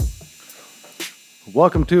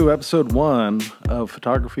Welcome to episode 1 of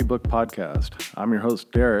Photography Book Podcast. I'm your host,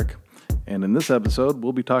 Derek, and in this episode,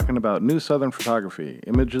 we'll be talking about New Southern Photography,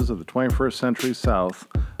 Images of the 21st Century South,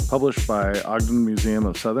 published by Ogden Museum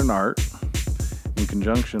of Southern Art in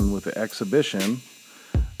conjunction with the exhibition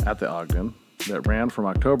at the Ogden that ran from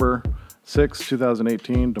October 6,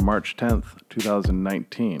 2018 to March 10th,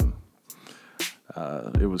 2019.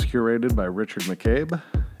 It was curated by Richard McCabe,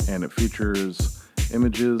 and it features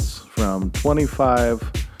images from 25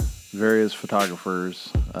 various photographers,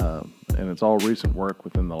 and it's all recent work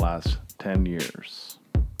within the last 10 years.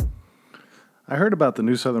 I heard about the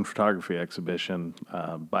New Southern Photography exhibition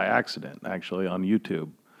by accident, actually, on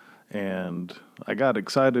YouTube, and I got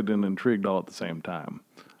excited and intrigued all at the same time.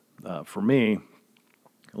 For me,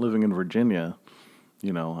 living in Virginia,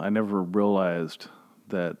 I never realized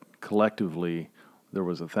that collectively there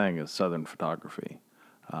was a thing as Southern photography.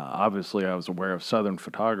 Obviously, I was aware of Southern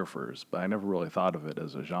photographers, but I never really thought of it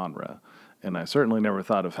as a genre. And I certainly never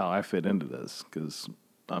thought of how I fit into this, because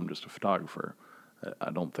I'm just a photographer. I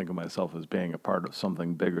don't think of myself as being a part of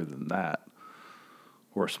something bigger than that,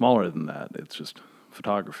 or smaller than that. It's just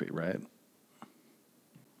photography, right?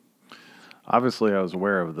 Obviously, I was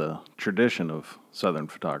aware of the tradition of Southern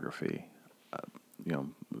photography.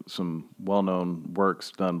 Some well-known works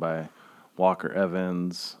done by Walker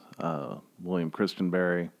Evans, William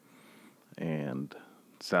Christenberry, and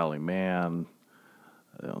Sally Mann.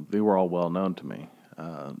 They were all well known to me.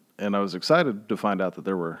 And I was excited to find out that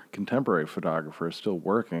there were contemporary photographers still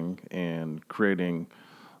working and creating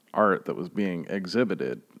art that was being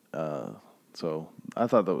exhibited. So I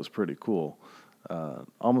thought that was pretty cool.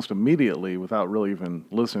 Almost immediately, without really even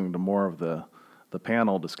listening to more of the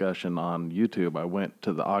panel discussion on YouTube, I went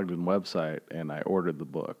to the Ogden website and I ordered the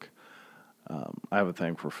book. I have a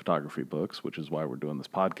thing for photography books, which is why we're doing this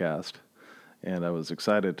podcast, and I was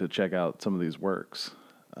excited to check out some of these works.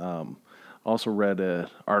 Also read an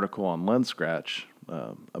article on LensScratch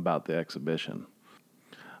about the exhibition.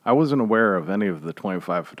 I wasn't aware of any of the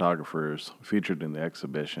 25 photographers featured in the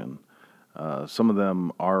exhibition. Some of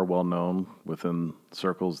them are well known within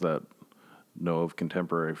circles that know of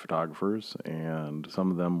contemporary photographers, and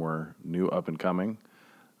some of them were new up and coming.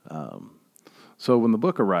 So when the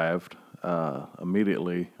book arrived,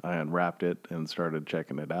 immediately I unwrapped it and started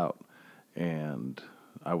checking it out, and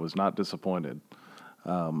I was not disappointed.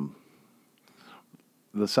 The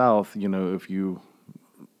South, if you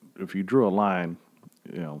drew a line,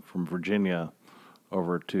 from Virginia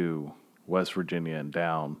over to West Virginia and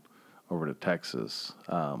down over to Texas.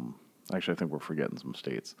 Actually, I think we're forgetting some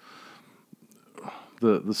states.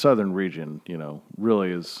 The southern region,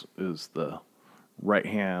 really is the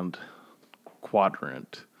right-hand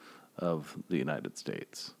quadrant of the United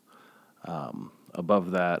States.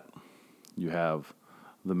 Above that, you have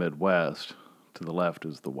the Midwest. To the left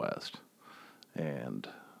is the West. And,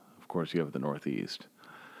 of course, you have the Northeast.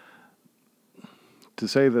 To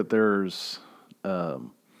say that there's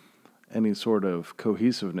any sort of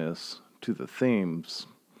cohesiveness to the themes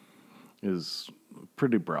is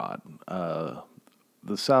pretty broad.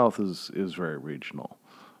 The South is very regional.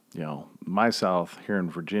 My South here in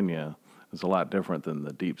Virginia is a lot different than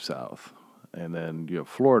the Deep South. And then you have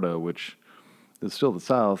Florida, which is still the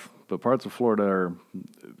South, but parts of Florida are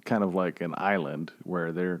kind of like an island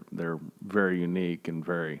where they're very unique and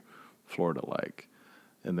very Florida-like.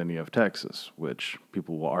 And then you have Texas, which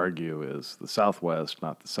people will argue is the Southwest,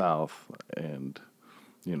 not the South. And,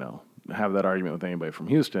 have that argument with anybody from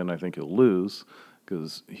Houston, I think you'll lose,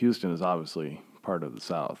 because Houston is obviously part of the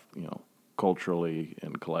South, culturally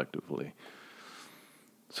and collectively.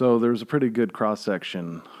 So there's a pretty good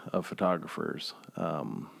cross-section of photographers,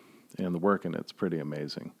 and the work in it's pretty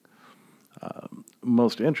amazing.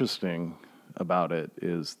 Most interesting about it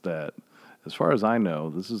is that, as far as I know,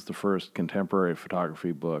 this is the first contemporary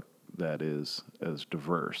photography book that is as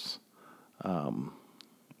diverse.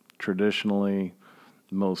 Traditionally,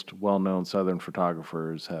 most well-known Southern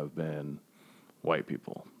photographers have been white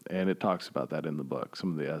people, and it talks about that in the book,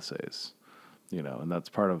 some of the essays, and that's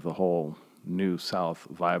part of the whole New South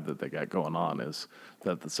vibe that they got going on, is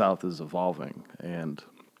that the South is evolving, and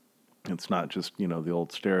it's not just, the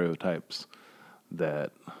old stereotypes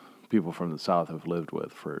that people from the South have lived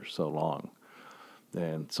with for so long.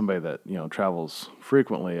 And somebody that, travels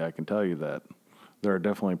frequently, I can tell you that there are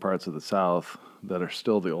definitely parts of the South that are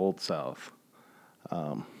still the old South.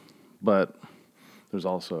 But there's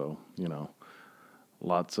also,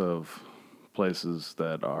 lots of places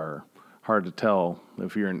that are hard to tell.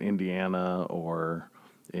 If you're in Indiana or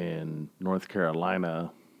in North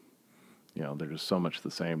Carolina, they're just so much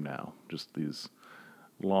the same now. Just these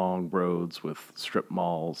long roads with strip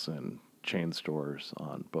malls and chain stores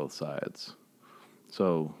on both sides.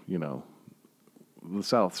 So, the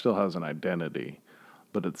South still has an identity,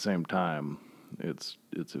 but at the same time, it's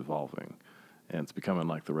evolving, and it's becoming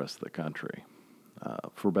like the rest of the country,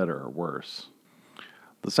 for better or worse.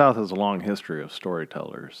 The South has a long history of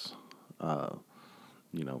storytellers,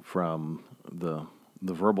 from the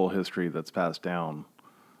verbal history that's passed down,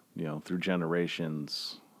 through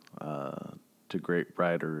generations, to great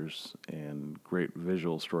writers and great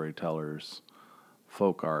visual storytellers,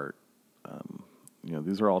 folk art.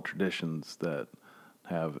 These are all traditions that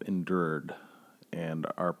have endured and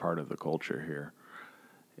are part of the culture here.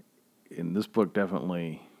 And this book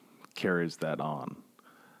definitely carries that on.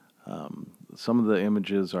 Some of the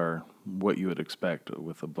images are what you would expect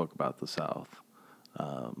with a book about the South.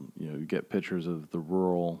 You get pictures of the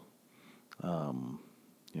rural,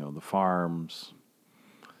 the farms,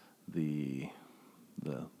 the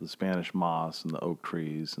Spanish moss and the oak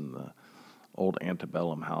trees and the old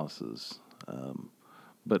antebellum houses.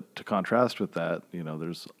 But to contrast with that,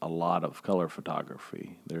 there's a lot of color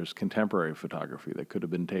photography. There's contemporary photography that could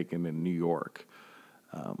have been taken in New York.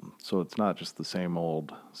 So it's not just the same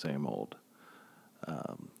old, same old.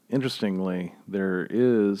 Interestingly, there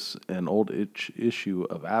is an old issue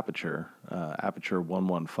of Aperture, Aperture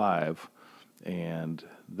 115, and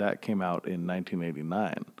that came out in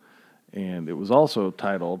 1989. And it was also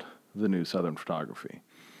titled The New Southern Photography.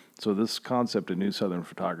 So this concept of New Southern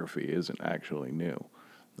Photography isn't actually new.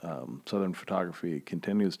 Southern photography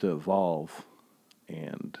continues to evolve,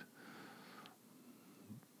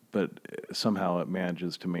 but somehow it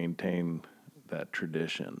manages to maintain that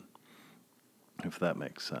tradition, if that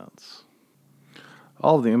makes sense.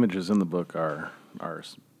 All of the images in the book are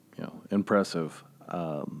impressive,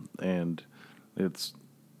 and it's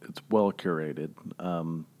well curated.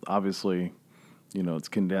 Obviously, it's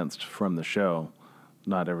condensed from the show.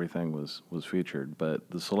 Not everything was featured, but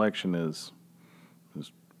the selection is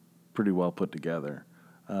pretty well put together.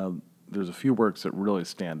 There's a few works that really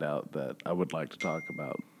stand out that I would like to talk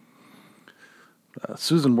about.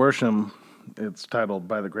 Susan Worsham, it's titled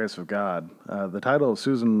By the Grace of God. The title of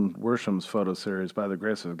Susan Worsham's photo series, By the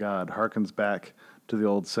Grace of God, harkens back to the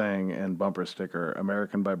old saying and bumper sticker,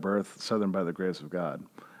 American by birth, Southern by the grace of God.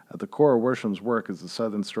 At the core of Worsham's work is the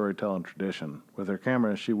Southern storytelling tradition. With her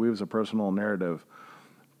camera, she weaves a personal narrative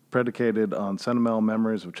predicated on sentimental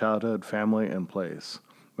memories of childhood, family, and place.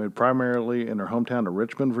 Made primarily in her hometown of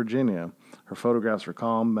Richmond, Virginia, her photographs are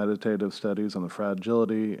calm, meditative studies on the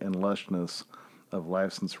fragility and lushness of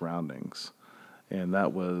life and surroundings. And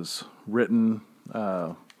that was written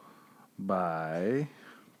by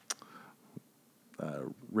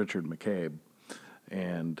Richard McCabe.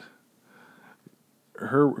 And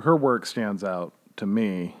her work stands out to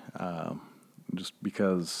me just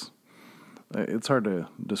because it's hard to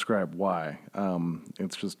describe why.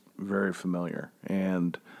 It's just very familiar.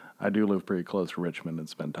 And I do live pretty close to Richmond and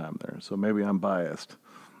spend time there. So maybe I'm biased.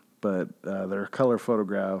 But they're color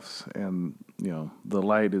photographs, and the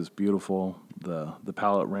light is beautiful. The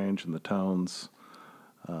palette range and the tones,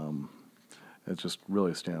 it just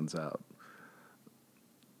really stands out.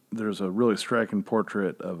 There's a really striking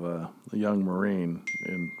portrait of a young Marine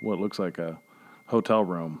in what looks like a hotel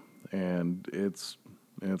room, and it's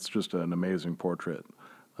just an amazing portrait.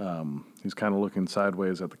 He's kind of looking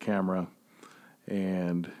sideways at the camera,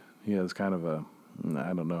 and he has kind of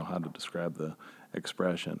I don't know how to describe the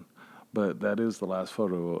expression, but that is the last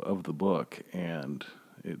photo of the book, and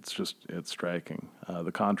it's striking.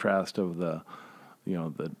 The contrast of the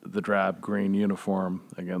drab green uniform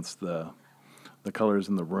against the colors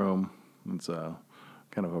in the room. It's a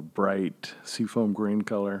kind of a bright seafoam green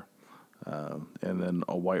color, and then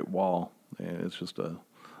a white wall, and it's just a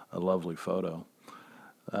lovely photo.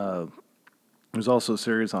 There's also a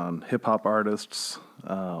series on hip-hop artists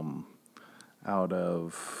out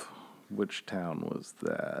of, which town was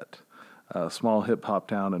that? A small hip-hop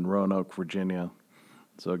town in Roanoke, Virginia.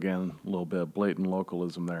 So again, a little bit of blatant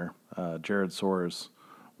localism there. Jared Soares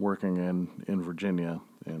working in Virginia,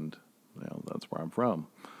 and that's where I'm from.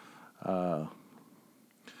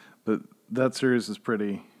 But that series is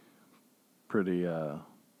pretty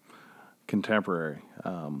contemporary.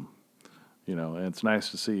 And it's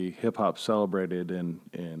nice to see hip hop celebrated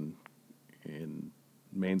in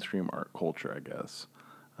mainstream art culture, I guess.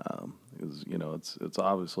 It's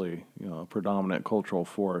obviously a predominant cultural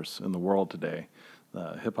force in the world today.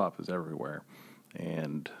 Hip hop is everywhere,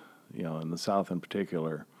 and in the South in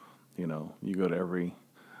particular, you go to every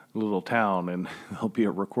little town and there'll be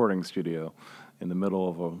a recording studio in the middle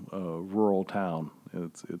of a rural town.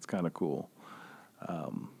 It's kind of cool.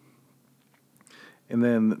 And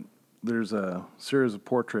then there's a series of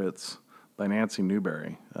portraits by Nancy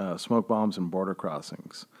Newberry, Smoke Bombs and Border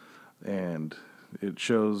Crossings. And it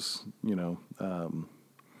shows,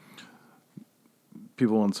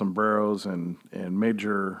 people in sombreros and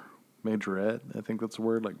majorette, I think that's the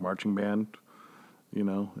word, like marching band,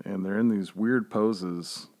 and they're in these weird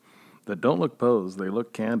poses that don't look posed. They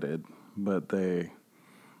look candid, but they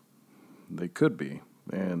could be.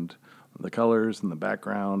 And the colors and the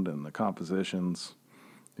background and the compositions,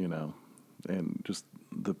 and just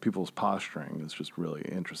the people's posturing is just really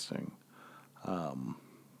interesting.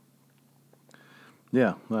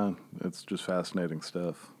 It's just fascinating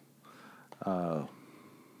stuff.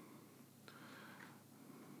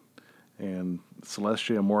 And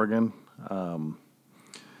Celestia Morgan,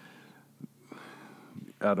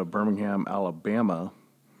 out of Birmingham, Alabama,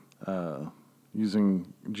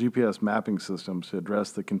 using GPS mapping systems to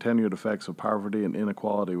address the continued effects of poverty and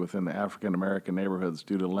inequality within the African American neighborhoods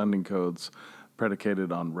due to lending codes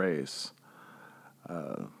predicated on race.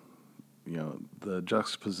 The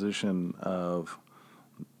juxtaposition of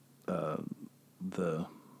the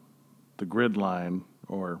grid line,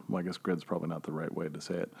 or I guess grid's probably not the right way to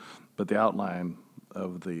say it, but the outline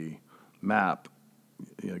of the map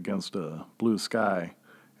against a blue sky,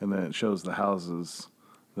 and then it shows the houses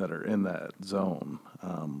that are in that zone.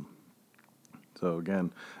 So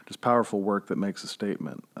again, just powerful work that makes a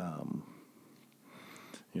statement,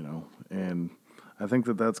 and I think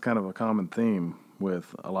that that's kind of a common theme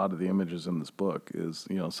with a lot of the images in this book is,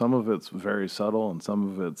 some of it's very subtle and some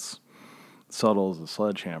of it's subtle as a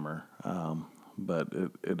sledgehammer, but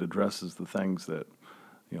it addresses the things that,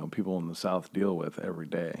 people in the South deal with every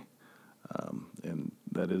day. And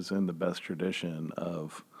that is in the best tradition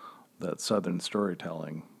of that Southern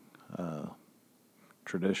storytelling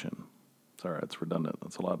tradition. Sorry, it's redundant.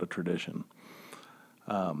 That's a lot of tradition.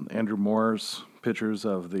 Andrew Moore's pictures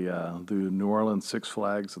of the New Orleans Six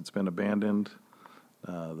Flags that's been abandoned.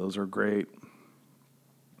 Those are great.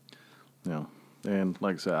 And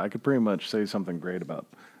like I said, I could pretty much say something great about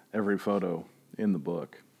every photo in the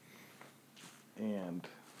book. And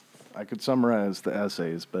I could summarize the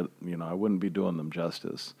essays, but, I wouldn't be doing them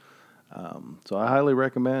justice. So I highly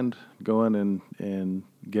recommend going and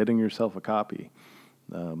getting yourself a copy.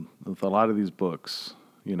 With a lot of these books,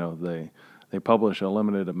 they publish a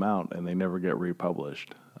limited amount and they never get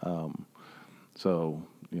republished. So,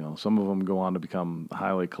 some of them go on to become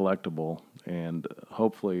highly collectible and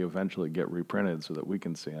hopefully eventually get reprinted so that we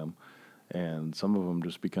can see them. And some of them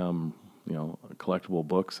just become, collectible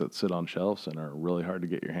books that sit on shelves and are really hard to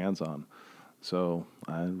get your hands on. So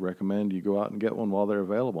I recommend you go out and get one while they're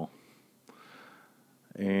available.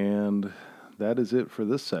 And that is it for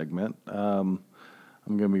this segment. I'm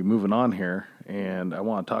going to be moving on here, and I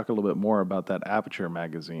want to talk a little bit more about that Aperture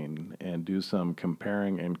magazine and do some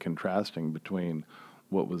comparing and contrasting between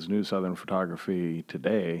what was New Southern Photography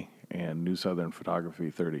today and New Southern Photography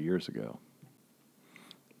 30 years ago.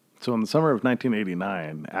 So in the summer of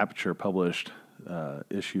 1989, Aperture published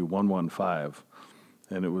issue 115,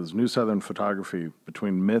 and it was New Southern Photography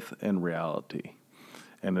Between Myth and Reality.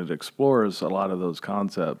 And it explores a lot of those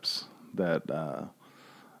concepts that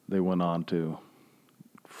they went on to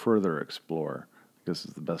further explore, I guess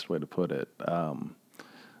is the best way to put it,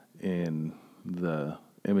 in the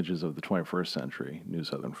Images of the 21st Century, New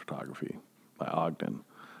Southern Photography by Ogden.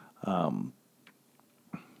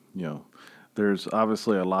 There's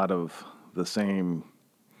obviously a lot of the same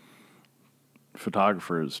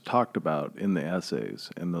photographers talked about in the essays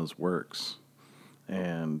in those works.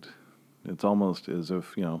 And it's almost as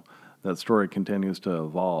if, that story continues to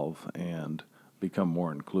evolve and become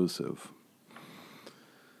more inclusive.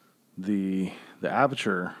 The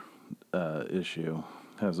Aperture issue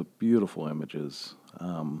has beautiful images,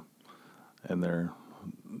 and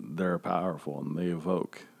they're powerful and they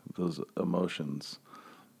evoke those emotions.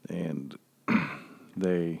 And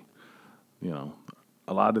they,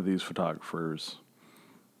 a lot of these photographers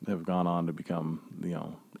have gone on to become,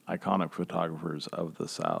 iconic photographers of the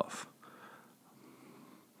South.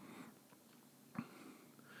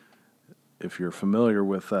 If you're familiar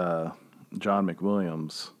with John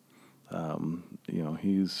McWilliams,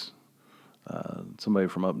 he's somebody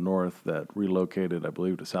from up north that relocated, I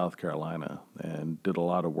believe, to South Carolina and did a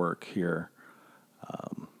lot of work here.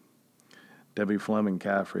 Debbie Fleming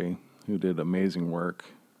Caffrey, who did amazing work.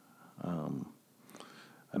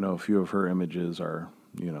 I know a few of her images are,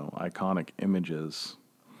 iconic images.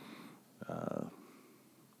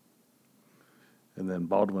 And then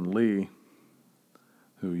Baldwin Lee,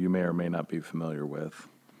 who you may or may not be familiar with.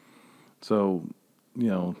 So,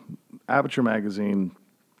 Aperture magazine,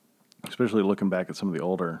 especially looking back at some of the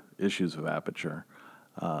older issues of Aperture,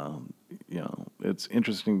 it's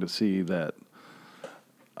interesting to see that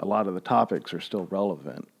a lot of the topics are still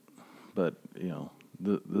relevant, but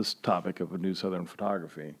this topic of a new Southern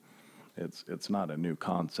photography, it's not a new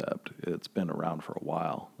concept. It's been around for a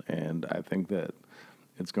while, and I think that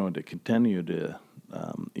it's going to continue to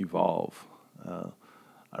evolve.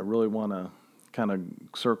 I really want to kind of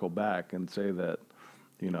circle back and say that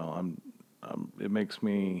it makes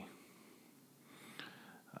me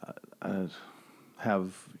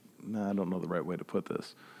have I don't know the right way to put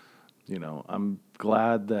this. I'm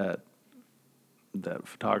glad that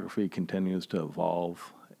photography continues to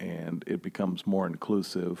evolve and it becomes more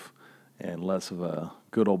inclusive and less of a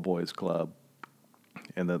good old boys club,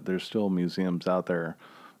 and that there's still museums out there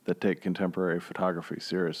that take contemporary photography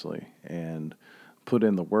seriously and put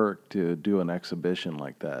in the work to do an exhibition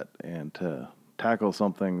like that and to tackle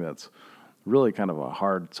something that's really kind of a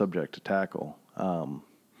hard subject to tackle.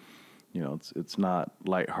 It's not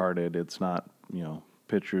lighthearted. It's not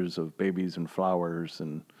pictures of babies and flowers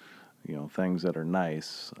and things that are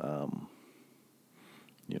nice.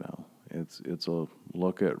 It's a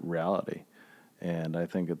look at reality, and I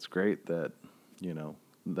think it's great that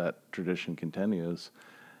that tradition continues,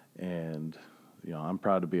 and I'm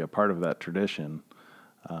proud to be a part of that tradition.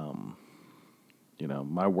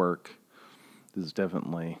 My work is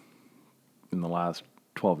definitely in the last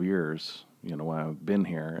 12 years. When I've been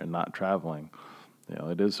here and not traveling,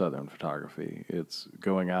 it is Southern photography. It's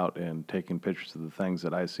going out and taking pictures of the things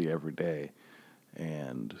that I see every day,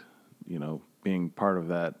 and being part of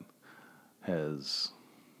that has,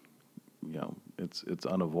 it's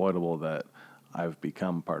unavoidable that I've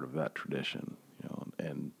become part of that tradition,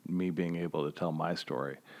 and me being able to tell my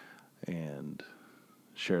story and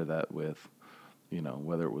share that with,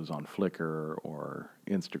 whether it was on Flickr or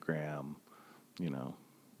Instagram,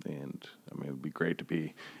 and I mean, it would be great to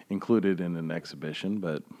be included in an exhibition,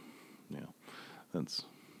 but, that's,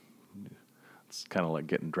 it's kind of like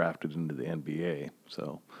getting drafted into the NBA.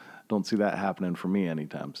 So don't see that happening for me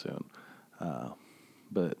anytime soon.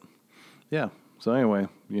 But yeah, so anyway,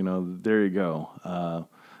 there you go.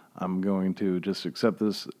 I'm going to just accept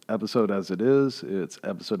this episode as it is. It's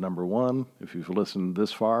episode number 1. If you've listened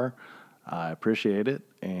this far, I appreciate it.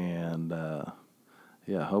 And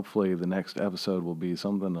hopefully the next episode will be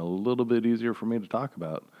something a little bit easier for me to talk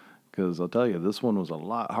about. Because I'll tell you, this one was a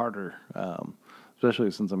lot harder,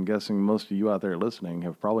 especially since I'm guessing most of you out there listening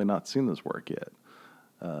have probably not seen this work yet.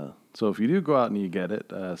 So if you do go out and you get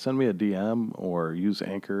it, send me a DM or use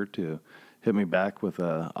Anchor to hit me back with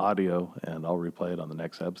audio, and I'll replay it on the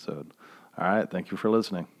next episode. All right, thank you for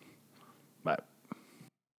listening.